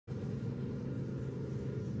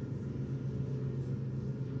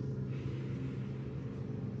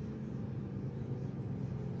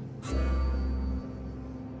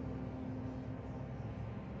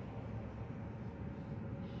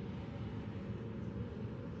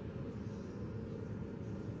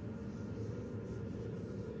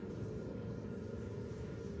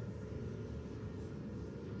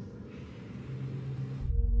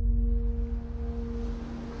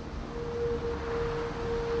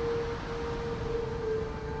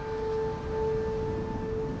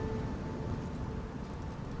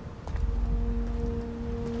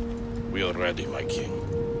ready, my king.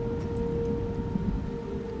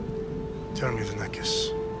 Tell me,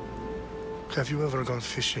 Venekis, have you ever gone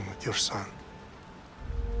fishing with your son?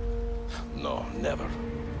 No, never.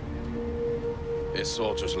 A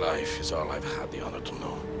soldier's life is all I've had the honor to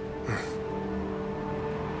know.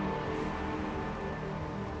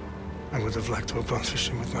 I would have liked to have gone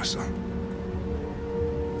fishing with my son.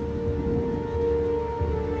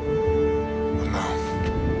 But now...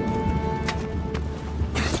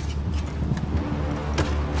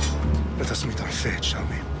 let us meet our fate, shall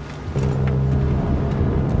we?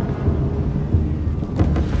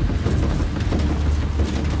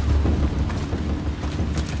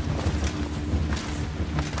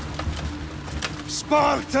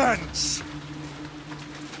 Spartans!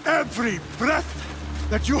 Every breath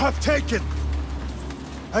that you have taken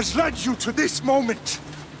has led you to this moment.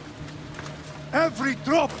 Every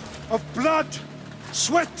drop of blood,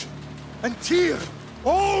 sweat, and tear,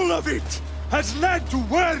 all of it has led to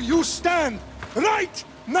where you stand right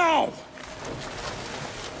now.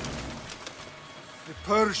 The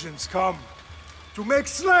Persians come to make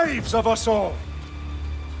slaves of us all.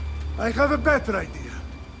 I have a better idea.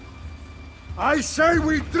 I say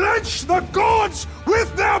we drench the gods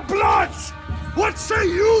with their bloods! What say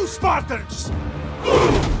you, Spartans?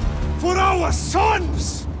 For our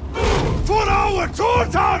sons! For our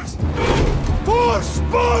daughters! For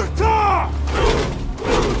Sparta!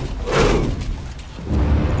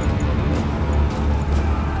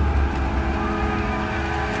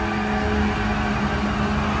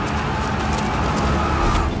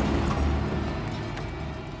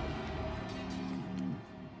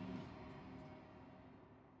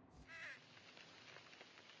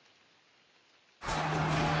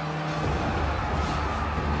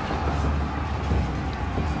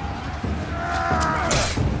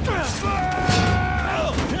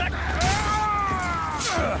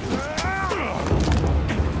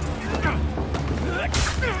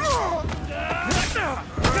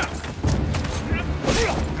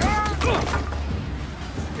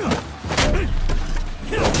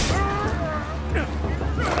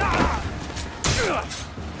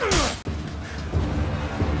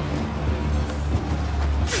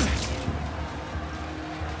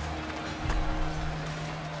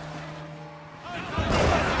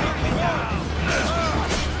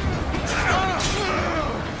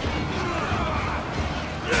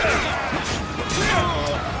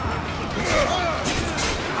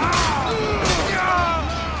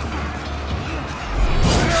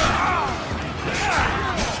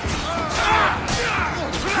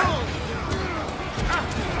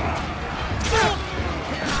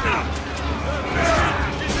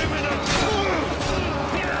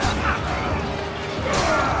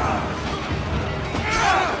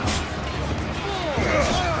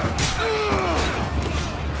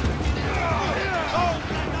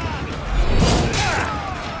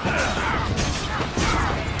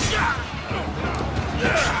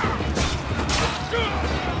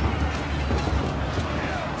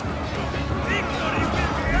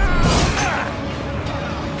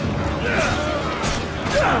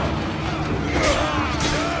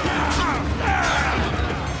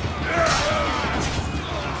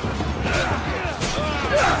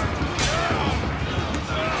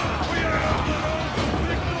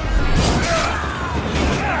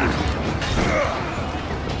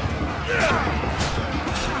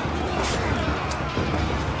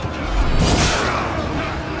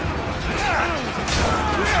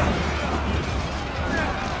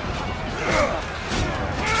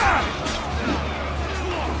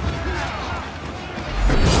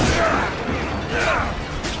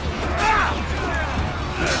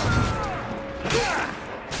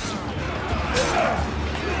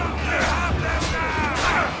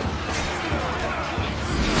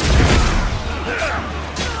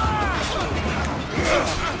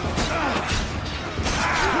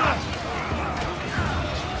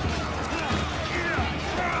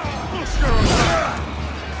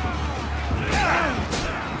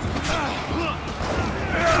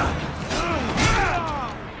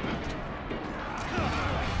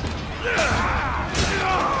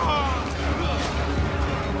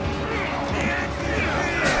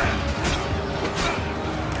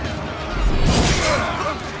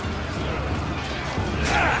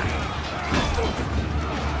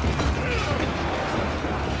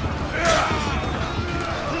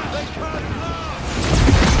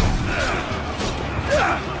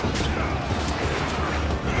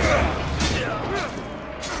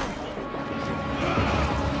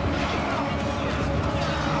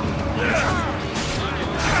 Yeah!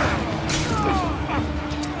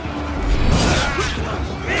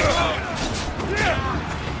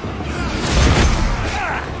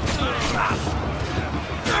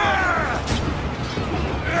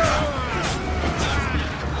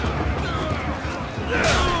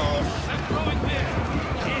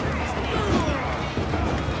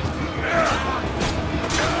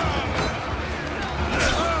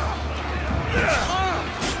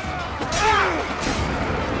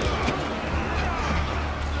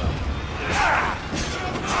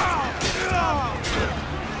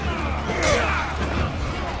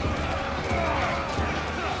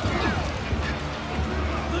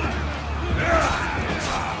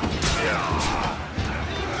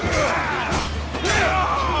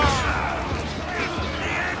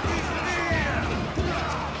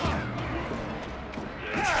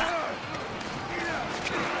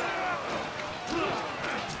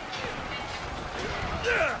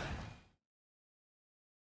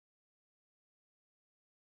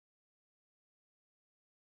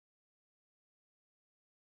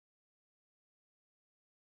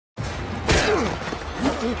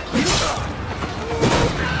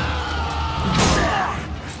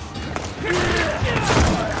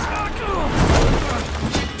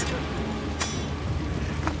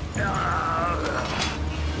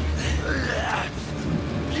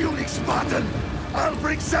 Spartan! I'll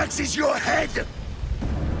bring Xerxes your head!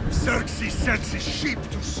 Xerxes sends his sheep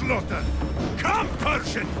to slaughter. Come,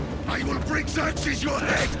 Persian! I will bring Xerxes your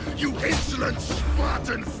head, you insolent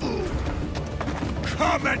Spartan fool!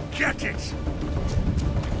 Come and get it!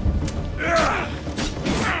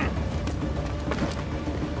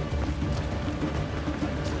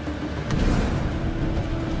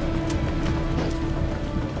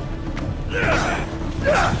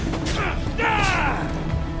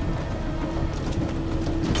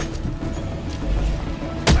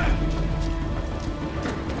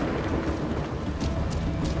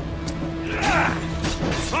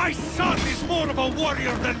 My son is more of a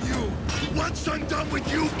warrior than you! Once I'm done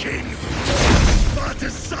with you, King,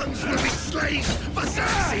 Sparta's sons will be slaves for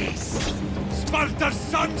Xerxes! Sparta's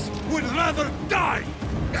sons would rather die!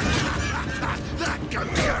 That can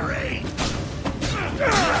be arranged!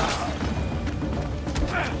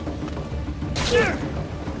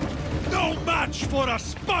 No match for a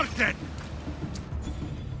Spartan!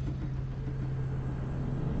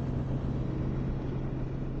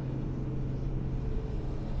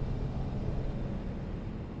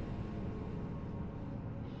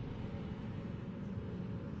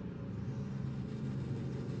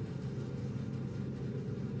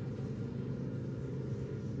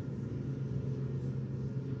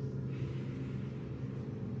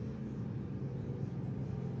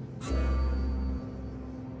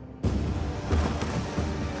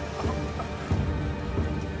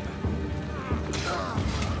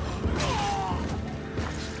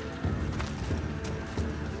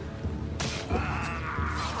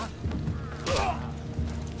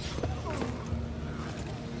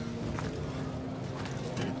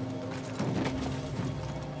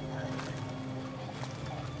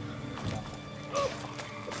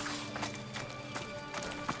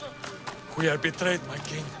 We are betrayed, my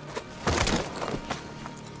king.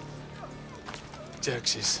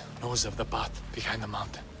 Xerxes knows of the path behind the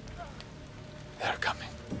mountain. They are coming.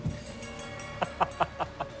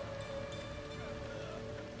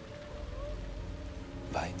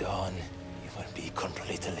 By dawn, you will be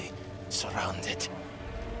completely surrounded.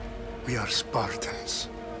 We are Spartans.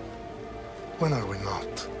 When are we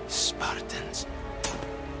not? Spartans.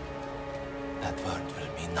 That word will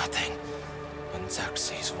mean nothing when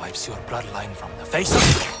Xerxes wipes your bloodline from the face of...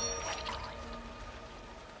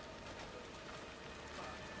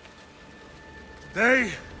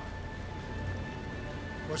 Today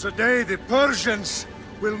was a day the Persians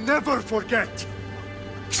will never forget.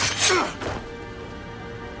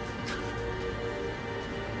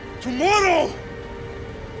 Tomorrow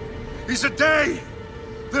is a day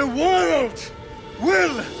the world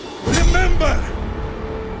will remember.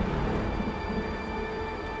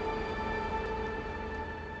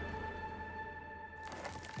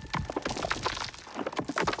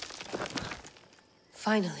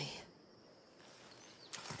 Finally.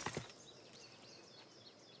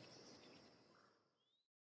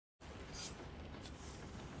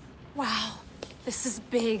 Wow, this is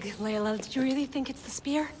big, Layla. Did you really think it's the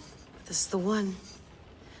spear? This is the one.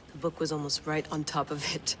 The book was almost right on top of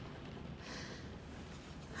it.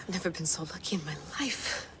 I've never been so lucky in my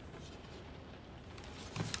life.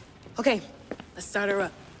 Okay, let's start her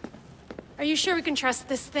up. Are you sure we can trust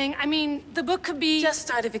this thing? I mean, the book could be... Just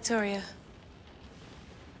started, Victoria.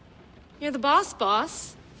 You're the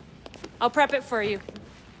boss. I'll prep it for you.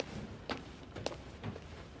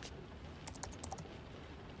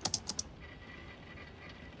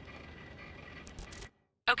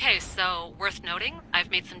 Okay, so worth noting,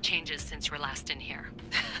 I've made some changes since you were last in here.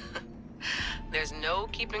 There's no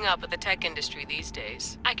keeping up with the tech industry these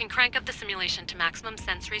days. I can crank up the simulation to maximum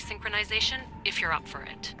sensory synchronization if you're up for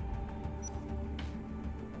it.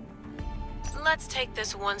 Let's take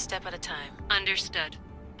this one step at a time. Understood.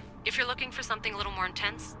 If you're looking for something a little more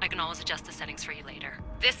intense, I can always adjust the settings for you later.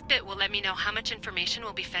 This bit will let me know how much information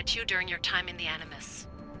will be fed to you during your time in the Animus.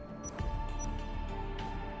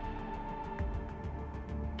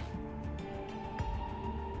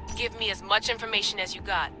 Give me as much information as you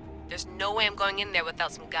got. There's no way I'm going in there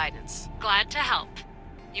without some guidance. Glad to help.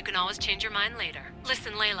 You can always change your mind later.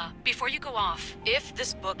 Listen, Layla, before you go off... If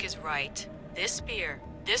this book is right, this spear,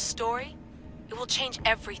 this story, it will change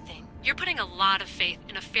everything. You're putting a lot of faith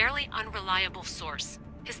in a fairly unreliable source.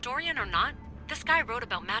 Historian or not, this guy wrote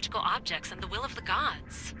about magical objects and the will of the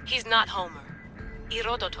gods. He's not Homer.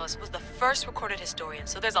 Herodotus was the first recorded historian,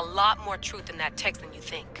 so there's a lot more truth in that text than you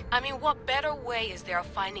think. I mean, what better way is there of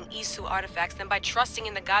finding Isu artifacts than by trusting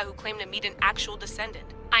in the guy who claimed to meet an actual descendant?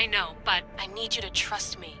 I know, but I need you to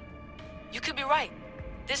trust me. You could be right.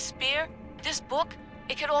 This spear, this book,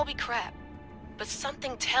 it could all be crap. But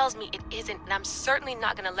something tells me it isn't, and I'm certainly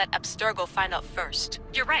not gonna let Abstergo find out first.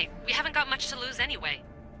 you're right. We haven't got much to lose anyway.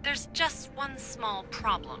 There's just one small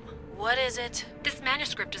problem. What is it? This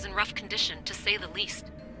manuscript is in rough condition, to say the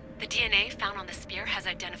least. The DNA found on the spear has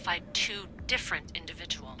identified 2 different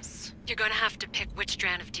individuals. You're going to have to pick which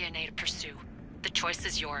strand of DNA to pursue. The choice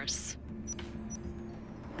is yours.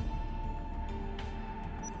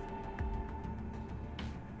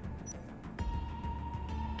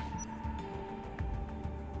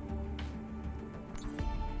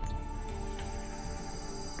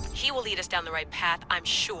 He will lead us down the right path, I'm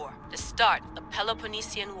sure. To start the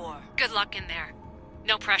Peloponnesian War. Good luck in there.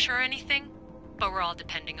 No pressure or anything, but we're all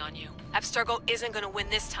depending on you. Abstergo isn't gonna win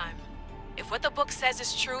this time. If what the book says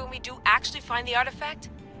is true and we do actually find the artifact,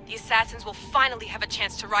 the assassins will finally have a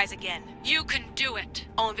chance to rise again. You can do it!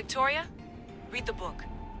 Oh, and Victoria? Read the book.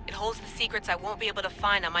 It holds the secrets I won't be able to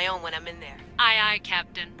find on my own when I'm in there. Aye, aye,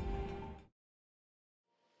 Captain.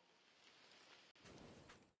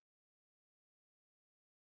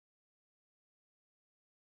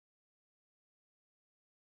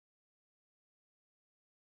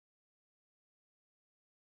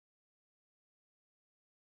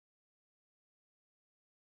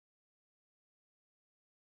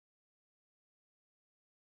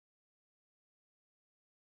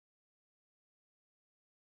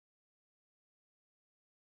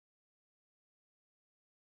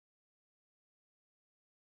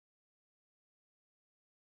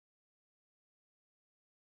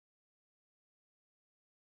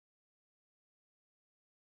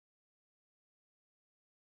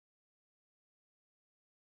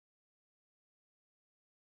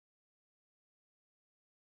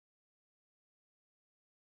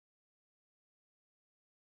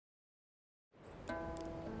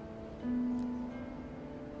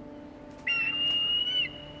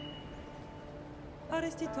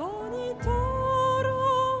 Arestitoni toro,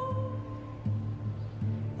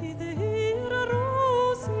 idehira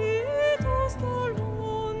rositos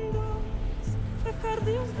tolondas,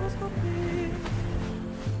 efcardios proscopir,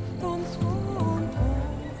 ton suon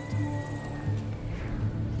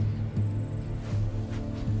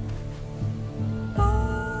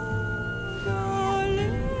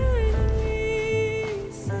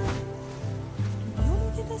Pagalese, non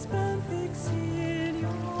che te spem fixilion.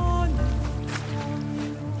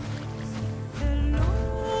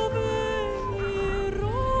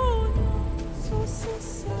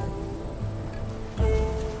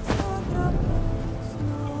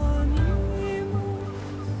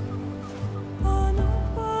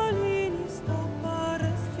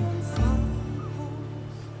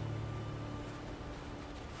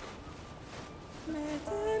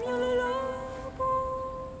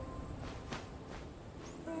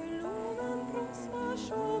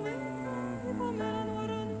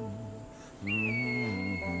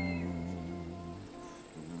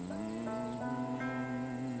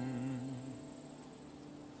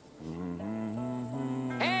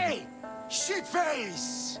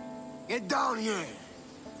 Shitface! Get down here!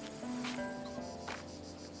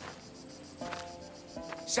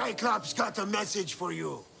 Cyclops got a message for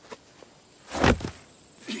you.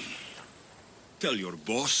 Tell your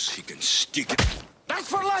boss he can stick it. That's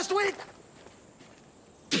for last week!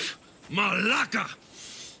 Malaka!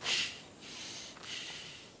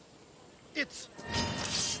 It's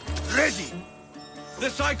ready! The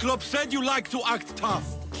Cyclops said you like to act tough,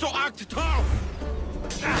 so act tough!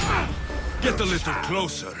 Get a little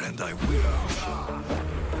closer, and I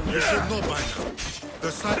will. You should know by now.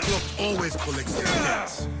 The Cyclops always collects his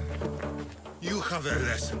debts. You have a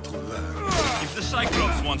lesson to learn. If the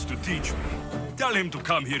Cyclops wants to teach me, tell him to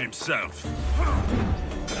come here himself.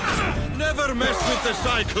 Never mess with the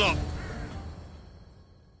Cyclops!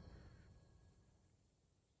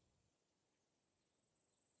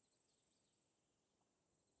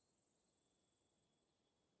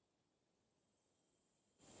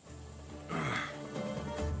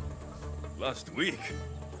 Last week?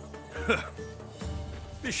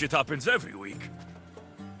 This shit happens every week.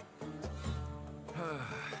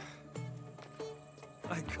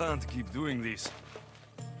 I can't keep doing this.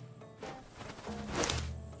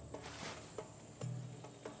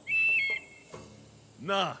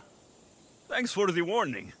 Nah. Thanks for the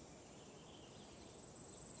warning.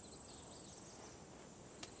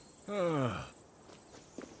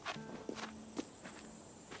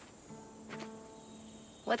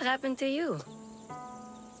 What happened to you?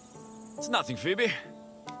 It's nothing, Phoebe.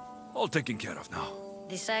 All taken care of now.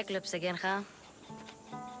 The Cyclops again, huh?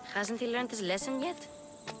 Hasn't he learned his lesson yet?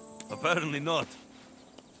 Apparently not.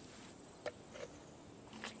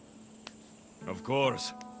 Of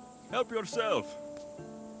course. Help yourself.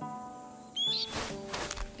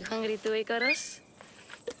 You hungry too, Icarus?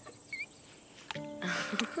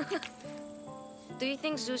 Do you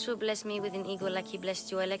think Zeus will bless me with an ego like he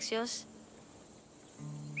blessed you, Alexios?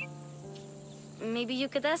 Maybe you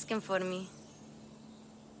could ask him for me.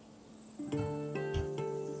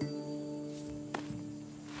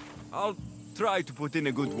 I'll try to put in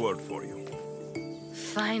a good word for you.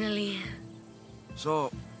 Finally.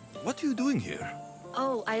 So, what are you doing here?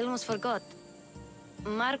 Oh, I almost forgot.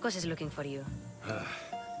 Marcos is looking for you.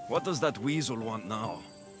 What does that weasel want now?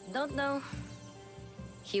 Don't know.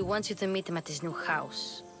 He wants you to meet him at his new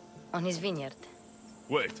house. On his vineyard.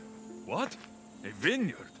 Wait, what? A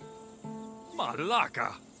vineyard?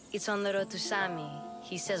 Malaka! It's on the road to Sami.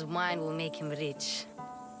 He says wine will make him rich.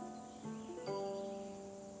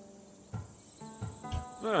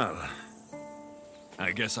 Well,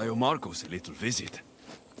 I guess I owe Marcos a little visit.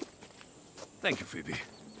 Thank you, Phoebe.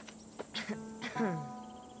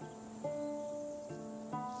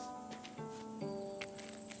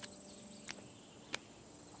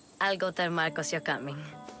 I'll go tell Marcos you're coming.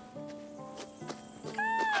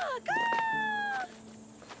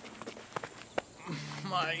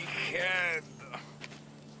 My head.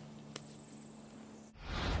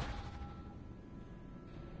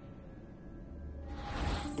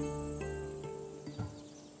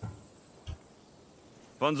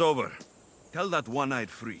 Fun's over. Tell that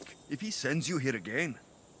one-eyed freak, if he sends you here again,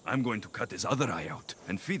 I'm going to cut his other eye out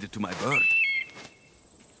and feed it to my bird.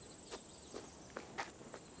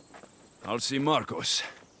 I'll see Marcos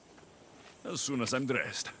as soon as I'm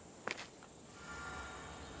dressed.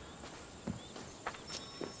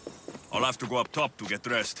 I'll have to go up top to get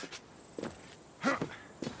dressed.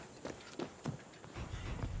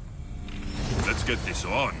 Let's get this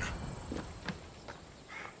on.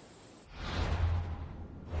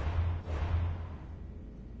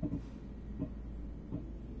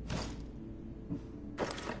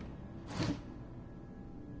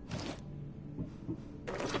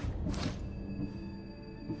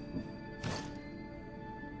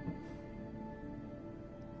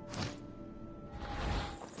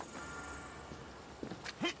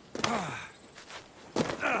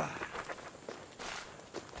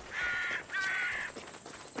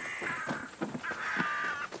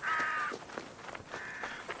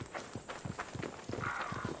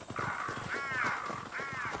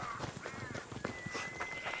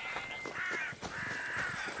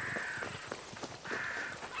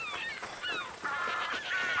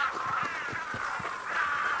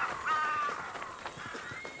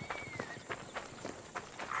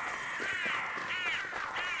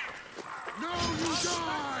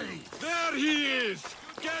 There he is!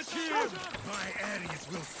 Get him! My Ares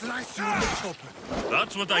will slice you right open.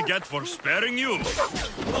 That's what I get for sparing you.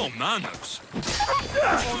 No manners.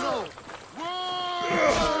 Oh no!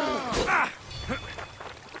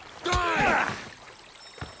 Die!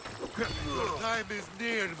 Your time is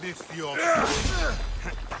near, Misthios.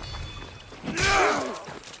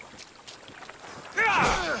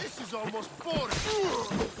 This is almost boring.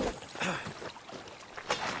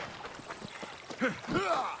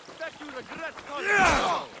 Bet you regret calling.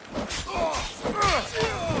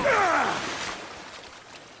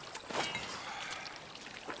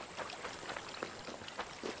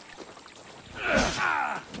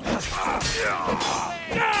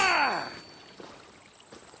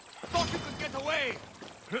 Thought you could get away!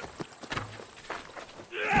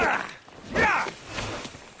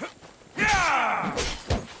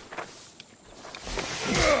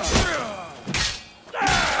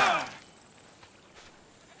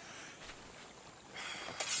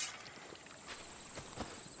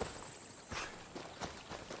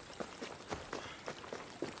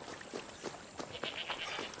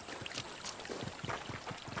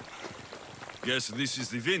 Guess this is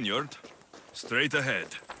the vineyard. Straight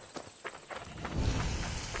ahead.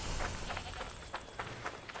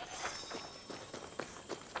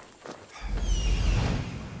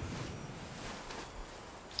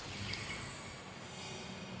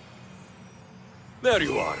 There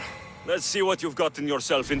you are. Let's see what you've gotten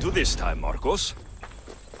yourself into this time, Marcos.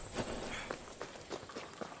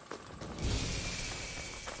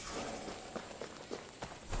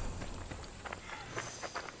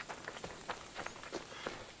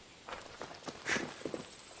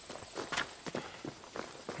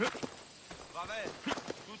 Παπαδέ,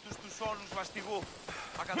 τούτους τους όνους μαστιγού.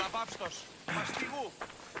 Ακαταπάψτος, μαστιγού.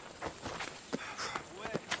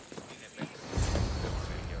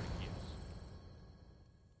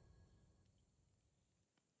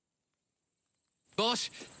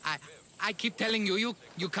 Boss, I keep telling you,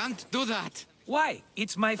 you can't do that. Why?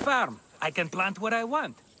 It's my farm. I can plant what I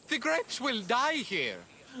want. The grapes will die here.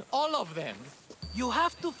 All of them. You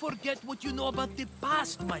have to forget what you know about the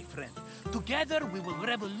past, my friend. Together, we will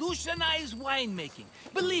revolutionize winemaking.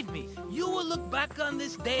 Believe me, you will look back on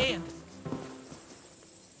this day and...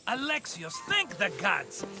 Alexios, thank the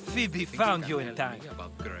gods! Phoebe found you in time.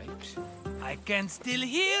 About grapes? I can still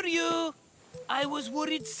hear you. I was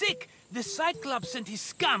worried sick. The Cyclops sent his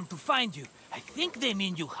scum to find you. I think they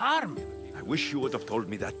mean you harm. I wish you would have told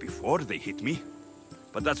me that before they hit me.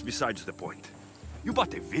 But that's besides the point. You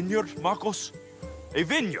bought a vineyard, Marcos? A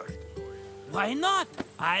vineyard? Why not?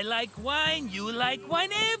 I like wine, you like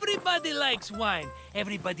wine, everybody likes wine.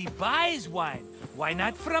 Everybody buys wine. Why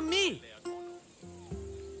not from me?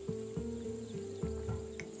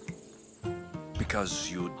 Because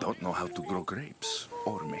you don't know how to grow grapes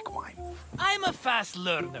or make wine. I'm a fast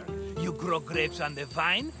learner. You grow grapes on the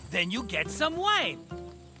vine, then you get some wine.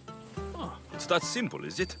 Oh, it's that simple,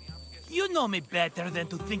 is it? You know me better than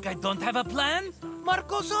to think I don't have a plan.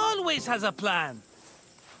 Marcos always has a plan.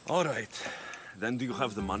 All right. Then do you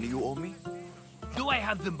have the money you owe me? Do I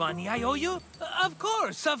have the money I owe you? Of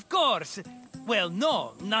course, of course. Well, no,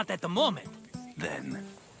 not at the moment. Then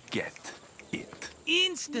get it.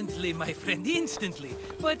 Instantly, my friend, instantly.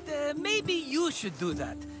 But maybe you should do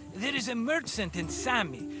that. There is a merchant in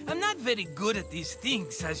Sami. I'm not very good at these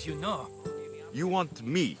things, as you know. You want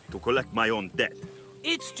me to collect my own debt?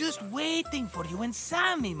 It's just waiting for you in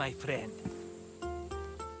Sami, my friend.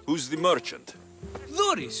 Who's the merchant?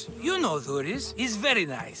 Dhuris. You know Dhuris. He's very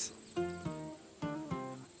nice.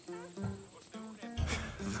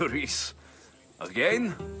 Dhuris? Again?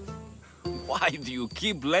 Why do you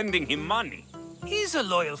keep lending him money? He's a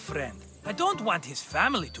loyal friend. I don't want his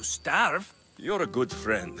family to starve. You're a good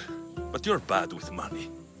friend, but you're bad with money.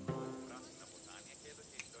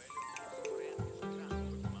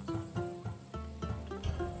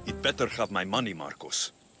 He'd better have my money,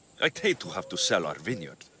 Marcos. I'd hate to have to sell our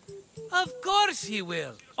vineyard. Of course he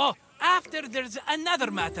will. Oh, after there's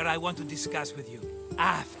another matter I want to discuss with you.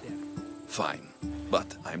 After. Fine, but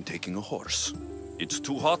I'm taking a horse. It's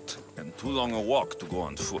too hot and too long a walk to go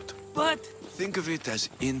on foot. But... Think of it as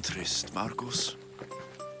interest, Marcos.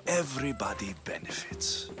 Everybody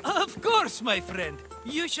benefits. Of course, my friend.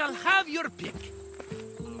 You shall have your pick.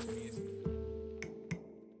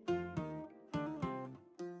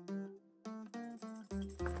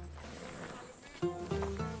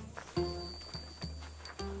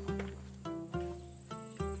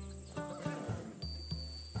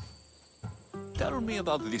 Tell me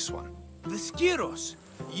about this one. The Skiros.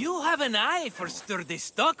 You have an eye for sturdy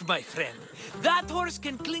stock, my friend. That horse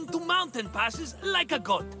can cling to mountain passes like a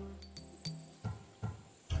goat.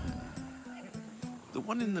 The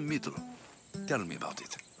one in the middle. Tell me about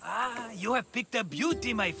it. Ah, you have picked a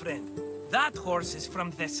beauty, my friend. That horse is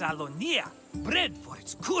from Thessalonia, bred for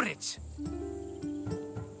its courage.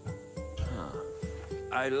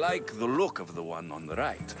 I like the look of the one on the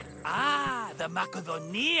right. Ah, the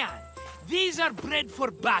Macedonian. These are bred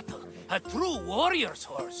for battle. A true warrior's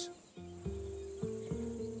horse.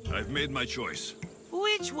 I've made my choice.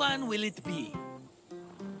 Which one will it be?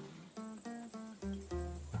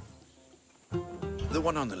 The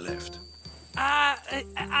one on the left.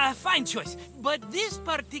 Fine choice. But this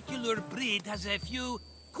particular breed has a few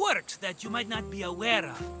quirks that you might not be aware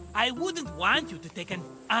of. I wouldn't want you to take an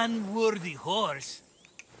unworthy horse.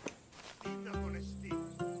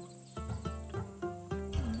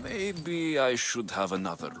 Maybe I should have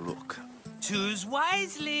another look. Choose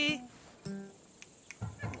wisely.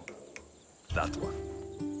 That one.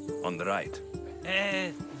 On the right.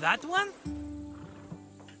 That one?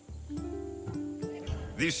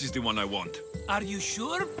 This is the one I want. Are you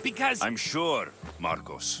sure? Because... I'm sure,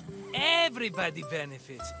 Marcos. Everybody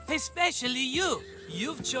benefits. Especially you.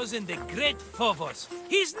 You've chosen the great Phobos.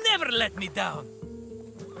 He's never let me down.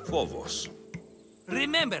 Phobos.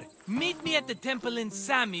 Remember, meet me at the temple in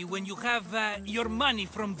Sami when you have your money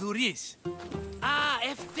from Dhuris. Ah,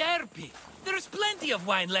 Efterpi. There's plenty of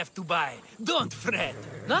wine left to buy. Don't fret.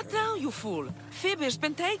 Not now, you fool. Phoebe's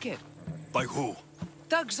been taken. By who?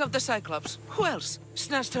 Thugs of the Cyclops. Who else?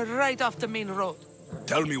 Snatched her right off the main road.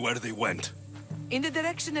 Tell me where they went. In the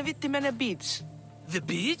direction of Itimena Beach. The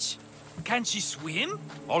beach? Can she swim?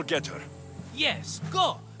 I'll get her. Yes,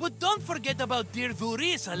 go. But don't forget about dear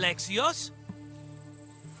Dhuris, Alexios.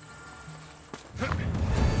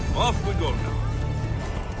 Off we go now.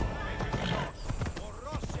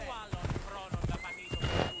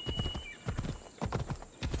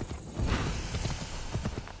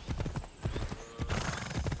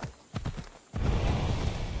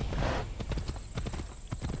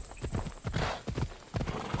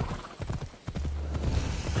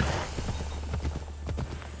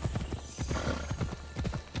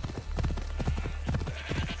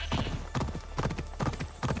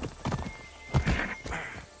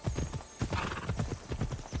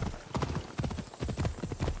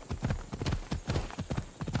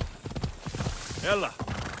 Ella.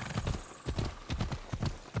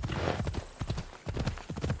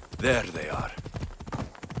 There they are.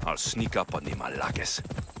 I'll sneak up on the Malakes.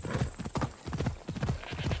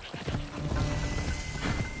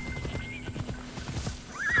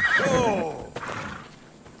 Oh!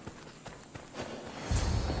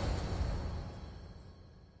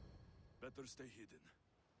 Better stay hidden.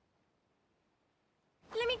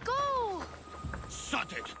 Let me go!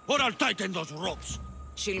 Shut it, or I'll tighten those ropes.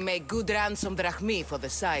 She'll make good ransom drachmi for the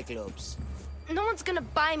Cyclops. No one's gonna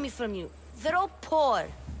buy me from you. They're all poor.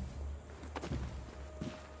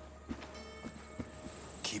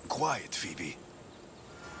 Keep quiet, Phoebe.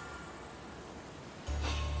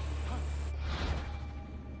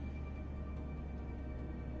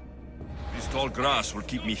 This tall grass will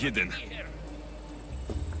keep me hidden.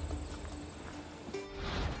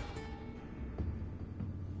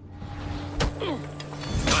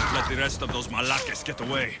 Can't let the rest of those Malakes get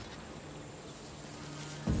away.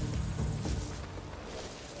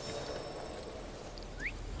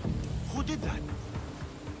 Who did that?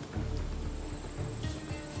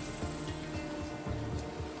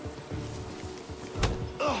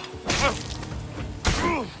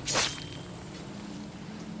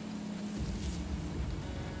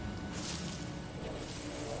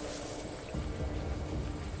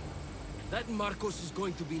 That Marcos is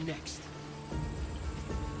going to be next.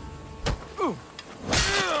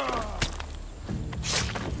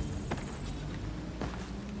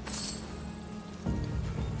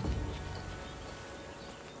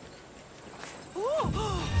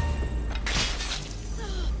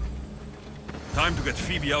 Time to get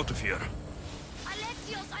Phoebe out of here.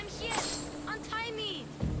 Alexios, I'm here! Untie me!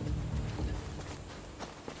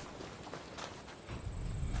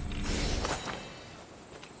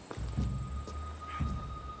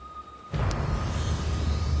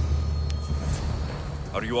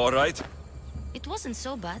 Are you all right? It wasn't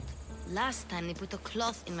so bad. Last time they put a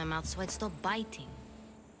cloth in my mouth so I'd stop biting.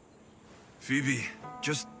 Phoebe,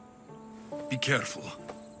 just be careful.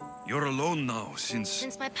 You're alone now since...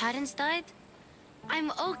 Since my parents died?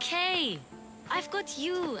 I'm okay. I've got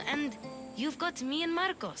you, and you've got me and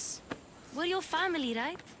Marcos. We're your family,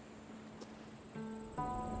 right?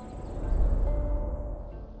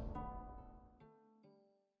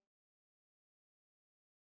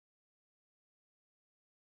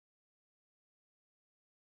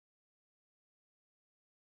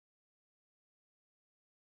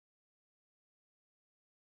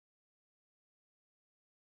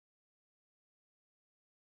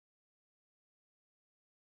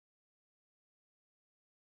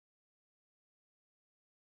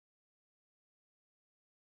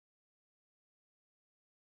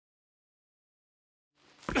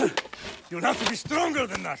 You'll have to be stronger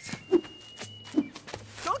than that.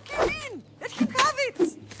 Don't give in! Let him have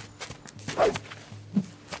it!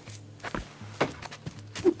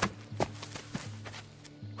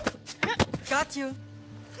 Got you.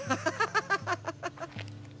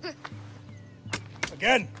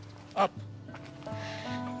 Again! Up!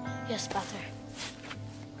 Yes, Pater.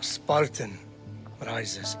 A Spartan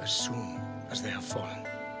rises as soon as they have fallen.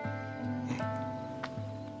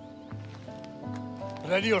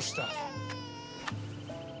 Ready your staff.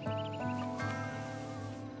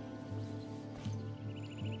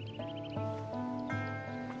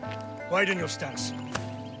 Widen your stance.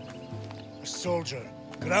 A soldier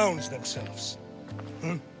grounds themselves.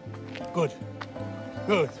 Good.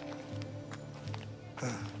 Good.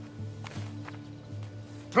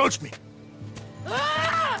 Approach me.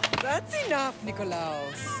 That's enough,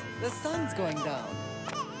 Nikolaos. The sun's going down.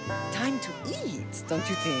 Time to eat, don't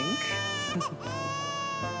you think?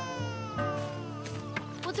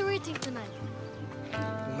 What are we eating tonight?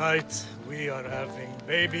 Tonight, we are having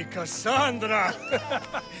baby Cassandra.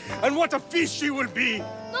 And what a feast she will be!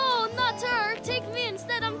 No, not her! Take me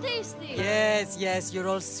instead, I'm tasty! Yes, yes, you're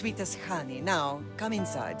all sweet as honey. Now, come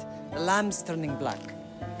inside. The lamb's turning black.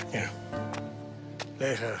 Here.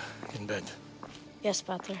 Lay her in bed. Yes,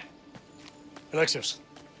 Pater. Alexios.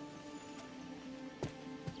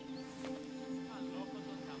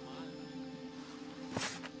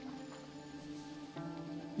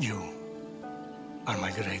 You are my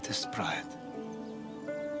greatest pride.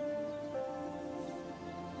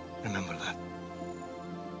 Remember that.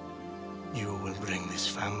 You will bring this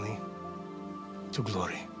family to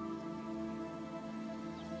glory.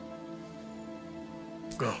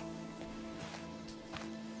 Go.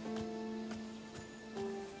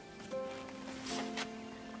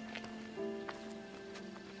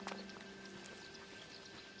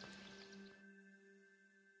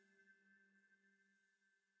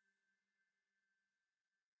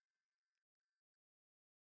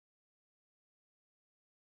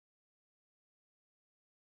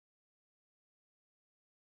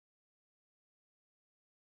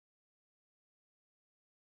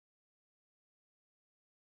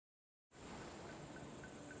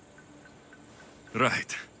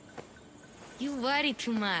 Right. You worry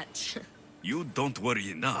too much. You don't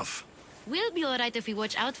worry enough. We'll be alright if we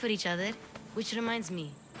watch out for each other. Which reminds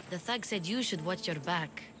me, the thug said you should watch your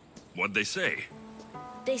back. What'd they say?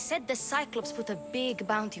 They said the Cyclops put a big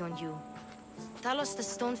bounty on you. Talos the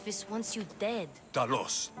Stonefist wants you dead.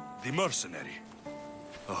 Talos, the mercenary.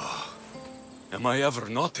 Oh, am I ever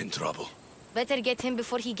not in trouble? Better get him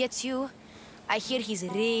before he gets you. I hear he's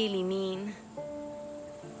really mean.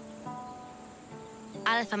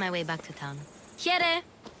 I'll find my way back to town. Here!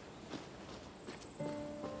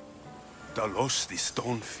 Talos, the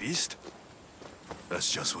Stone Fist?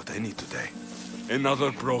 That's just what I need today.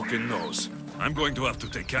 Another broken nose. I'm going to have to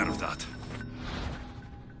take care of that.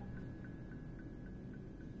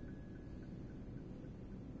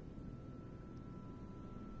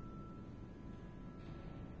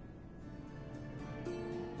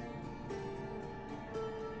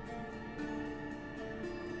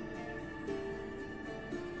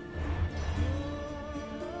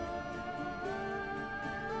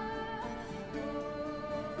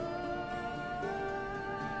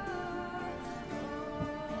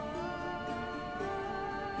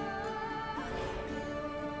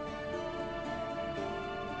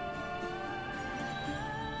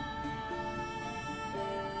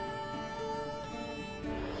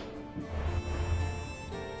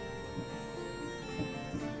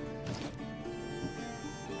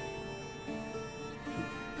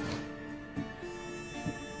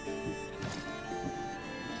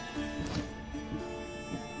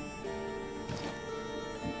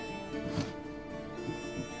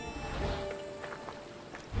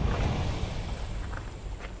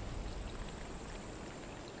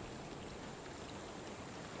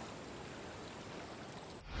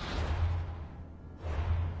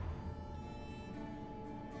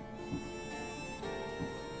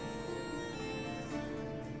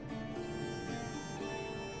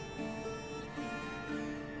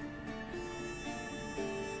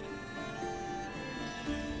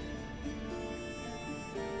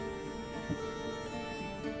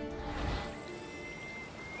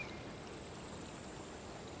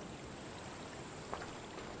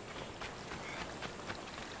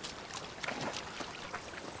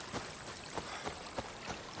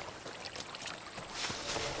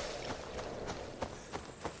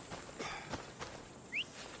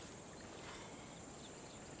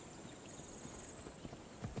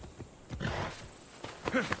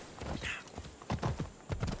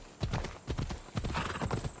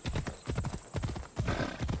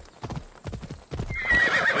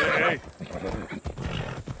 Hey!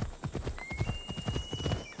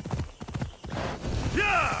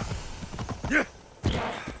 Yeah! Yeah!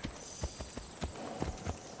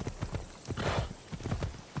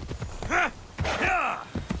 Ha! Yeah!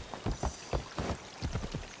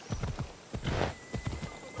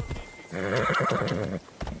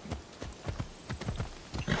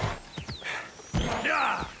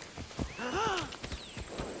 Yeah!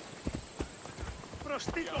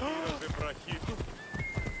 Прости, Брахиту.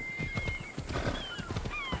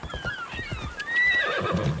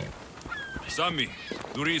 Sammy,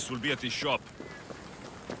 Duris will be at his shop.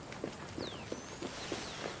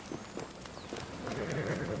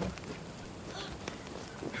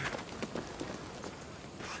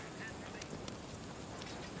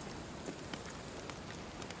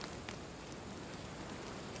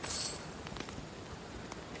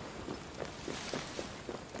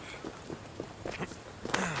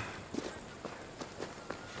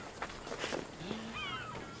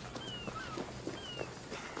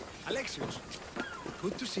 Alexios,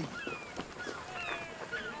 good to see you.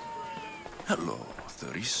 Hello,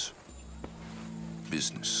 Thuris.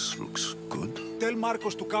 Business looks good. Tell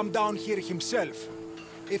Marcos to come down here himself,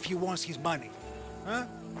 if he wants his money. Huh?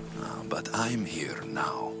 But I'm here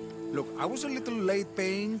now. Look, I was a little late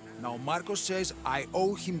paying. Now Marcos says I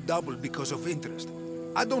owe him double because of interest.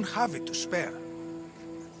 I don't have it to spare.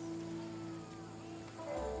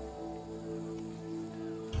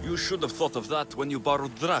 You should have thought of that when you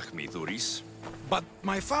borrowed drachmi, Duris. But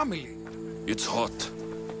my family... It's hot.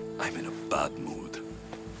 I'm in a bad mood.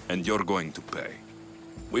 And you're going to pay.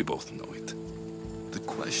 We both know it. The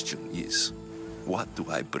question is, what do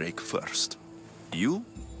I break first? You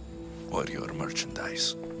or your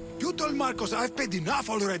merchandise? You told Marcos I've paid enough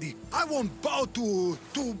already. I won't bow to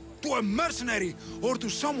a mercenary or to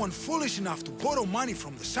someone foolish enough to borrow money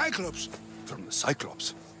from the Cyclops. From the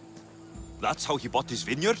Cyclops? That's how he bought his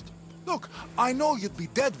vineyard? Look, I know you'd be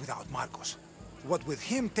dead without Marcos. What with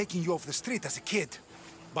him taking you off the street as a kid.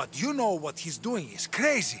 But you know what he's doing is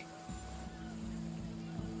crazy.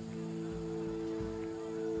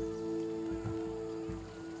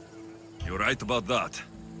 You're right about that.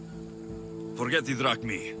 Forget the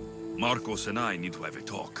drachmi. Marcos and I need to have a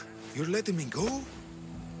talk. You're letting me go?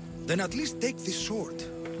 Then at least take this sword.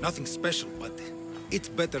 Nothing special, but it's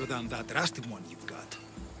better than that rusty one you've got.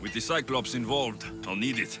 With the Cyclops involved, I'll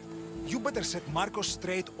need it. You better set Marcos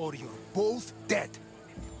straight or you're both dead.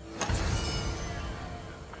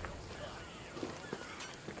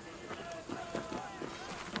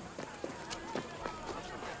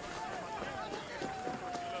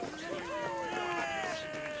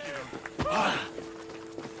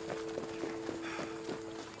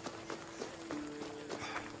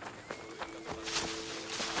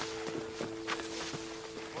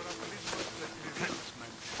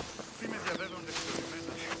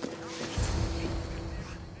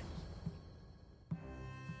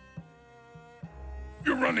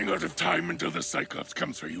 You're running out of time until the Cyclops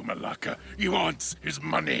comes for you, Malaka. He wants his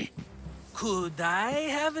money. Could I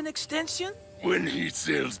have an extension? When he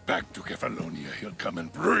sails back to Kefalonia, he'll come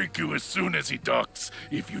and break you as soon as he docks,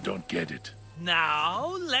 if you don't get it.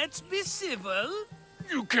 Now, let's be civil.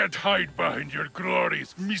 You can't hide behind your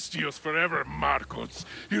glorious Mistios forever, Marcos.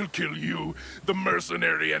 He'll kill you, the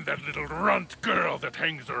mercenary, and that little runt girl that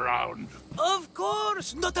hangs around. Of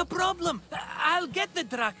course, not a problem. I'll get the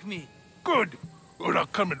drachmi. Good. Or I'll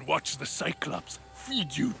come and watch the Cyclops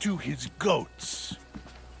feed you to his goats.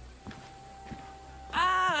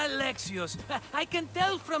 Ah, Alexios, I can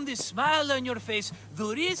tell from the smile on your face,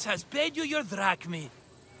 Duris has paid you your drachmi.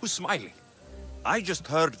 Who's smiling? I just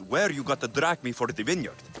heard where you got the drachmi for the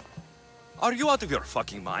vineyard. Are you out of your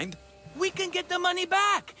fucking mind? We can get the money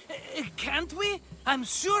back, can't we? I'm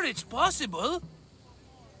sure it's possible.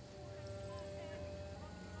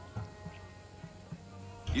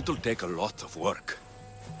 It'll take a lot of work.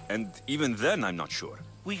 And even then, I'm not sure.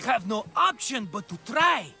 We have no option but to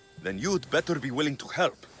try. Then you'd better be willing to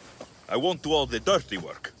help. I won't do all the dirty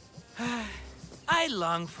work. I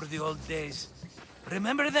long for the old days.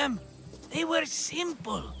 Remember them? They were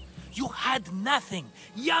simple. You had nothing,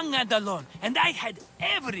 young and alone, and I had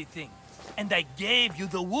everything. And I gave you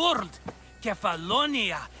the world,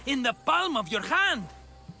 Kefalonia, in the palm of your hand.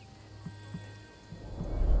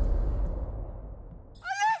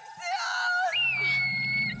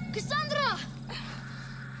 Cassandra!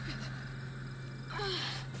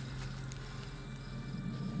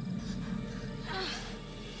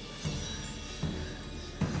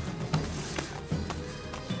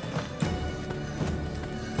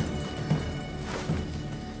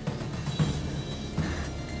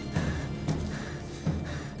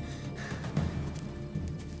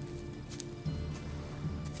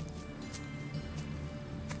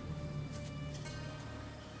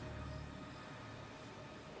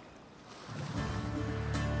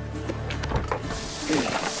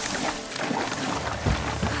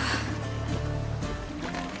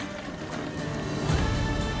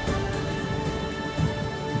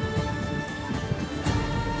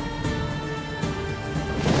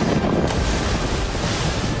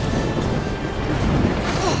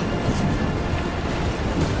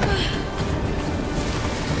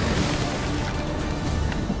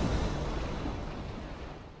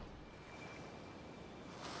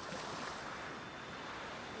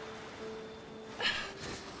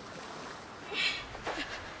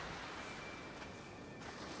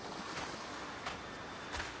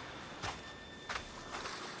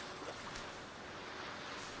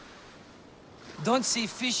 Don't see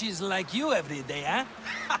fishes like you every day, huh?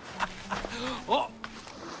 Oh!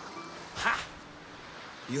 Ha!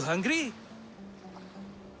 You hungry?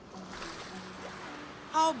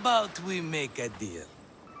 How about we make a deal?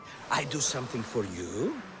 I do something for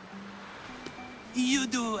you. You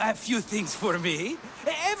do a few things for me.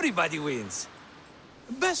 Everybody wins.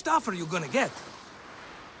 Best offer you're gonna get.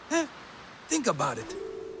 Think about it.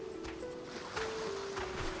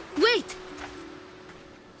 Wait!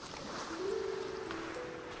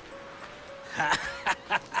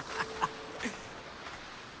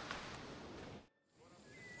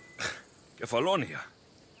 Kefalonia.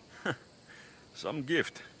 Some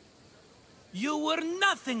gift. You were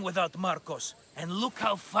nothing without Marcos, and look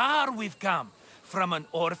how far we've come. From an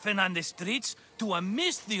orphan on the streets to a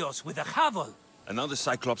Misthios with a hovel. And now the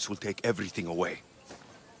Cyclops will take everything away.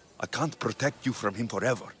 I can't protect you from him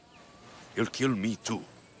forever. He'll kill me too.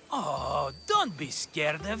 Oh, don't be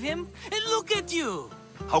scared of him. And look at you.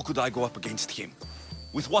 How could I go up against him?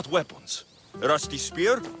 With what weapons? A rusty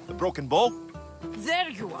spear? A broken bow? There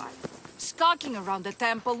you are. Skulking around the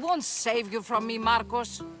temple won't save you from me,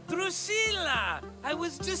 Marcos. Drusilla! I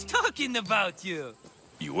was just talking about you.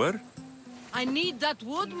 You were? I need that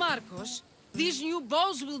wood, Marcos. These new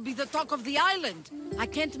bows will be the talk of the island. I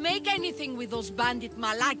can't make anything with those bandit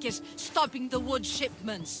malakes stopping the wood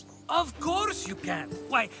shipments. Of course you can.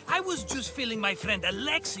 Why, I was just filling my friend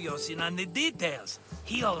Alexios in on the details.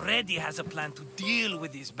 He already has a plan to deal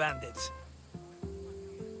with these bandits.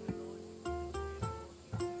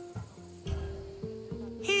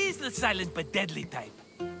 He's the silent but deadly type.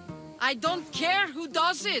 I don't care who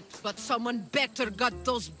does it, but someone better got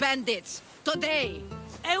those bandits. Today.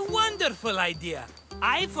 A wonderful idea.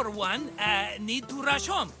 I, for one, need to rush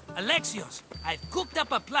home. Alexios, I've cooked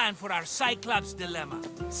up a plan for our Cyclops dilemma.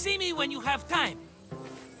 See me when you have time.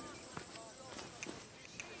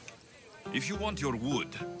 If you want your wood,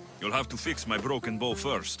 you'll have to fix my broken bow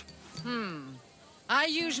first. I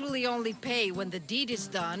usually only pay when the deed is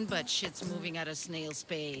done, but shit's moving at a snail's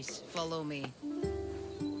pace. Follow me.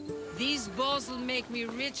 These bows will make me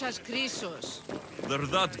rich as Chrysos. They're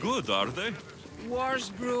that good, are they? War's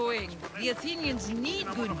brewing. The Athenians need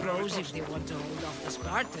good bows if they want to hold off the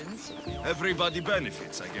Spartans. Everybody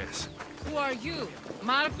benefits, I guess. Who are you?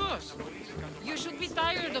 Marcos? You should be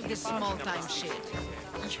tired of this small-time shit.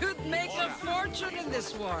 You'd make a fortune in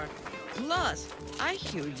this war. Plus, I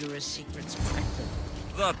hear you're a secret Spartan.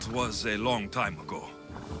 That was a long time ago.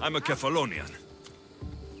 I'm a Kephalonian.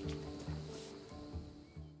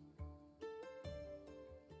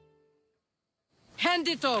 Hand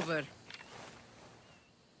it over.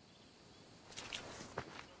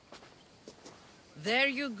 There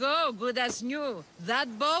you go, good as new.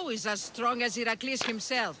 That bow is as strong as Heracles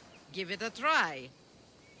himself. Give it a try.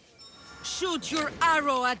 Shoot your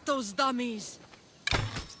arrow at those dummies.